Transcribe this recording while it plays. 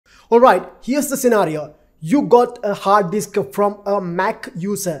Alright, here's the scenario. You got a hard disk from a Mac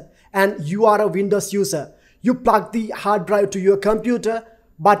user and you are a Windows user. You plug the hard drive to your computer,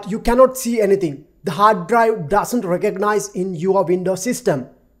 but you cannot see anything. The hard drive doesn't recognize in your Windows system.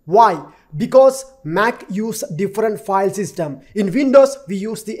 Why? Because Mac use different file system. In Windows, we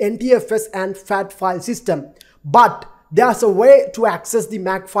use the NTFS and FAT file system. But there's a way to access the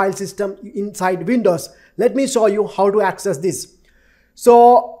Mac file system inside Windows. Let me show you how to access this.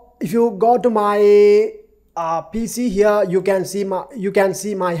 So if you go to my PC here, you can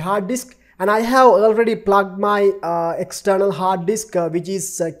see my hard disk, and I have already plugged my external hard disk which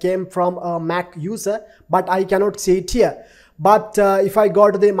is came from a Mac user, but I cannot see it here. But if I go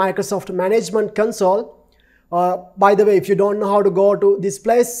to the Microsoft Management Console, by the way, if you don't know how to go to this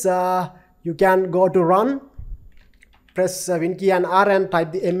place, you can go to Run, press Win key and R and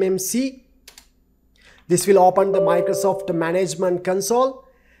type the MMC. This will open the Microsoft Management Console,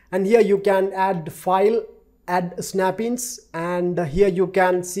 and here you can add file, add snap-ins, and here you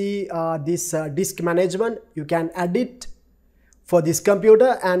can see this disk management. You can add it for this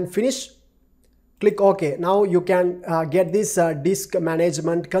computer and finish. Click OK. Now you can get this disk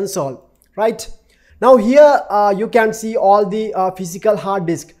management console. Right now here you can see all the physical hard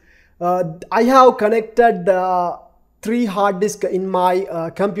disk. I have connected 3 hard disk in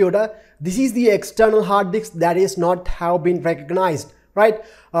my computer. This is the external hard disk that is not have been recognized. Right,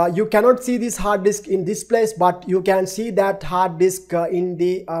 you cannot see this hard disk in this place, but you can see that hard disk in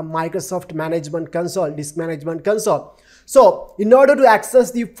the Microsoft Management Console, Disk Management Console. So in order to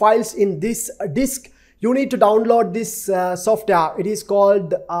access the files in this disk, you need to download this software. It is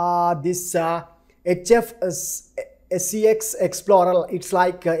called this HFSEX Explorer. It's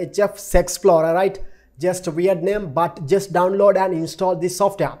like HFS Explorer, right? Just a weird name, but just download and install this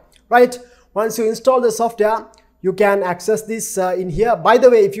software. Right, once you install the software, you can access this in here. By the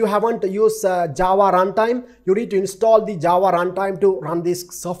way, if you haven't used Java runtime, you need to install the Java runtime to run this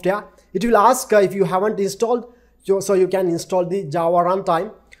software. It will ask if you haven't installed, so you can install the Java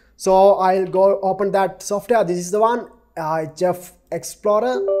runtime. So I'll go open that software. This is the one, HF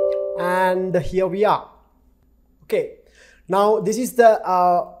Explorer, and here we are. Okay, now this is the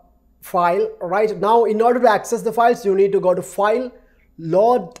file. Right now, in order to access the files, you need to go to File,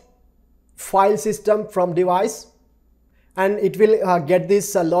 Load File System from Device, and it will get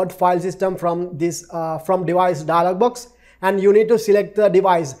this load file system from this from device dialog box, and you need to select the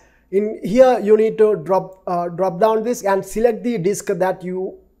device. In here you need to drop down this and select the disk that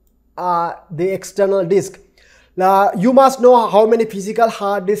you the external disk. You must know how many physical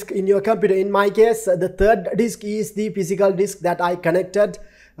hard disk in your computer. In my case, the third disk is the physical disk that I connected,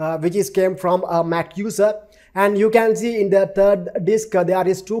 which is came from a Mac user. And you can see in the third disk there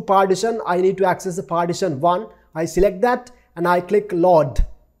is 2 partition. I need to access the partition 1. I select that and I click load.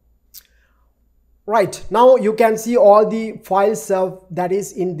 Right, now you can see all the files that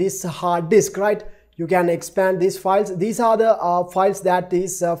is in this hard disk. Right, you can expand these files. These are the files that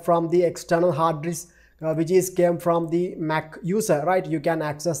is from the external hard disk which is came from the Mac user. Right, you can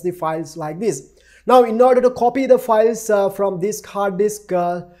access the files like this. Now in order to copy the files from this hard disk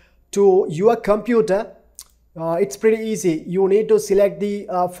to your computer, it's pretty easy. You need to select the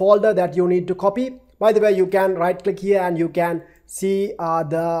folder that you need to copy. By the way, you can right click here and you can see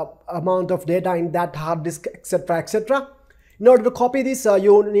the amount of data in that hard disk, etc, etc. In order to copy this,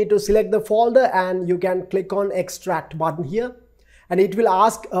 you need to select the folder and you can click on extract button here, and it will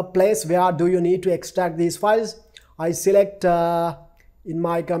ask a place where do you need to extract these files. I select in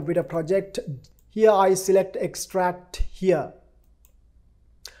my computer project here, I select extract here.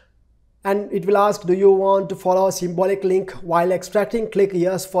 And it will ask, do you want to follow a symbolic link while extracting? Click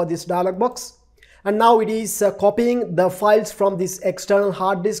yes for this dialog box. And now it is copying the files from this external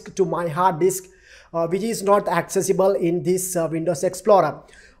hard disk to my hard disk, which is not accessible in this Windows Explorer.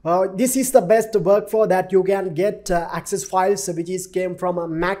 This is the best workflow that you can get access files which is came from a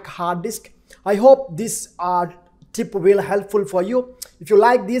Mac hard disk. I hope this tip will helpful for you. If you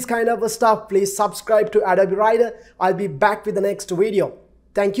like this kind of stuff, please subscribe to Adobe Rider. I'll be back with the next video.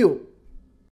 Thank you.